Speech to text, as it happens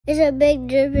It's a big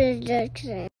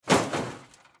production.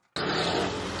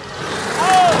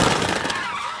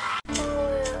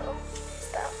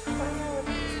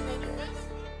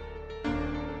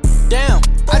 Damn,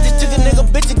 I just took a nigga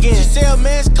bitch again. She said a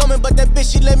man's coming, but that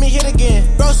bitch, she let me hit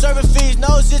again. Bro serving fees,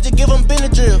 no shit to give him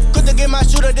Benadryl. Quick to get my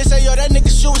shooter, they say, yo, that nigga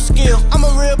shoot with skill. I'm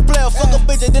a real player, fuck a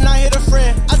bitch, and then I hit a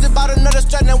friend. I just bought another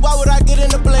strap, now why would I get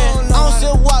in the blend? I don't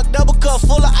sit walk, double cup,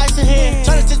 full of ice in hand.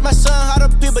 Tryna teach my son how to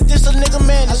be, but this a nigga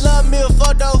man. I love me a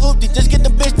photo hoopty, just get the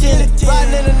bitch tinted.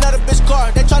 Riding in another bitch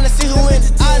car, they tryna see who in it.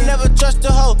 I never trust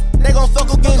a hoe, they gon'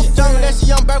 fuck again. She told me that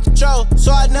she on birth control,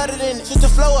 so I nutted in it. Shoot the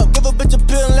flow up, give a bitch a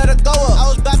pill and let her go up. I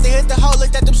was about to hit the hole,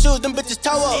 looked at them shoes, them bitches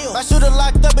toe up. My shooter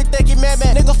locked up, he think he mad,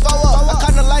 nigga foe up. I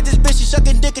kinda like this bitch, she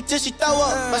sucking dick until she throw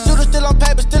up. My shooter still on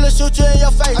paper, still a shoot you in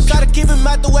your face. I try to keep him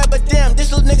out the way, but damn,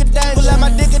 this little nigga dangerous. Pull out my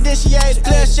dick and then she ate it.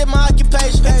 Clear shit, my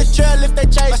occupation. Hit the trail if they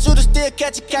chase. My shooter still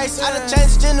catch a case. I done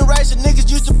changed the generation, niggas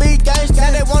used to be gangsters.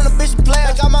 Now they want a bitch to play.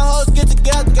 I got my hoes get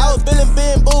together. I was billing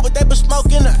being boo, but they been smoke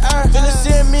in the air. Finna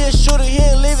send me a shooter, he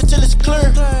ain't leave it till it's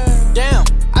clear. Damn,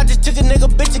 I just took a nigga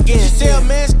bitch again. She said a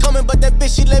man's coming, but that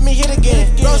bitch, she let me hit again.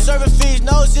 Bro serving fees,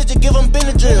 no shit to give him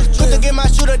Benadryl. Quick to get my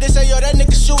shooter, they say, yo, that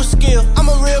nigga shoot with skill. I'm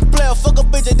a real player, fuck a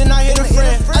bitch, and then I hit a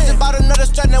friend. I just bought another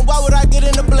strap, now why would I get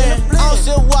in the blend? I don't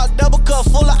sit walk, double cup,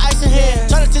 full of ice in hand.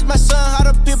 Tryna teach my son how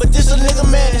to pee, but this a nigga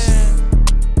madness.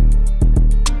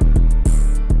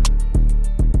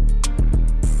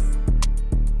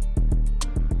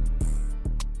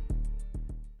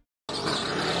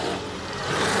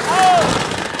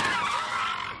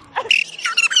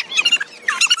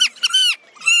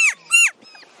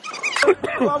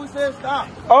 Why we said stop?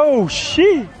 Oh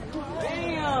shit!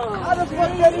 Damn! How the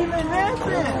fuck that even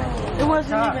happened? It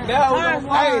wasn't even.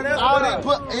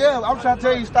 Yeah, I'm trying to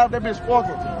tell you, stop that bitch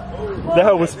sparking. That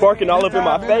hoe was sparking all up in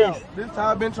my face. This time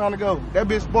I've been trying to go. That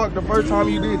bitch sparked the first time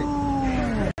you did it.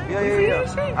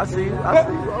 Yeah. I see you.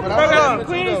 Bro,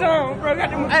 Queen's on, bro.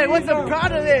 Hey, what's the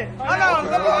product of it? Hold on.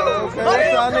 Okay,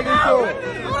 that's y'all niggas cool.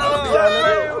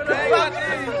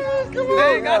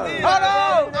 Hey, got this. Hold on.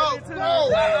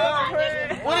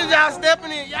 What is y'all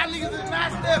stepping in? Y'all niggas is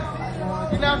not stepping.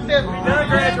 You're not stepping. You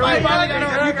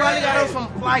probably got on some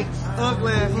flights.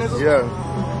 Ugly ass nigga.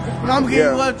 Yeah. I'm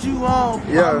getting what you want.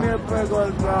 Yeah.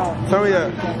 Tell me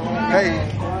that. Hey,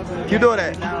 keep doing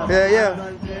that. Yeah.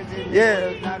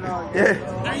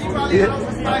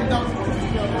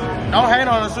 Don't hate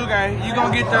on the shoe game. You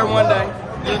gonna get there one day.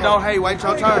 Just don't hate. Wait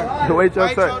your turn. Wait your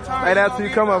turn. Right after you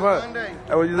come up, huh?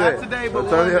 That's what you said. Not today, but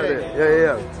one day.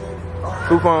 Yeah.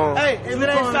 Two phones. Hey, if it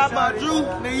ain't shot by Drew,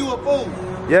 then you a fool.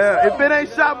 Yeah, if it ain't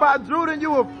shot by Drew, then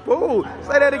you a fool.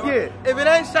 Say that again. If it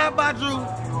ain't shot by Drew,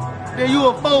 then you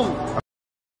a fool.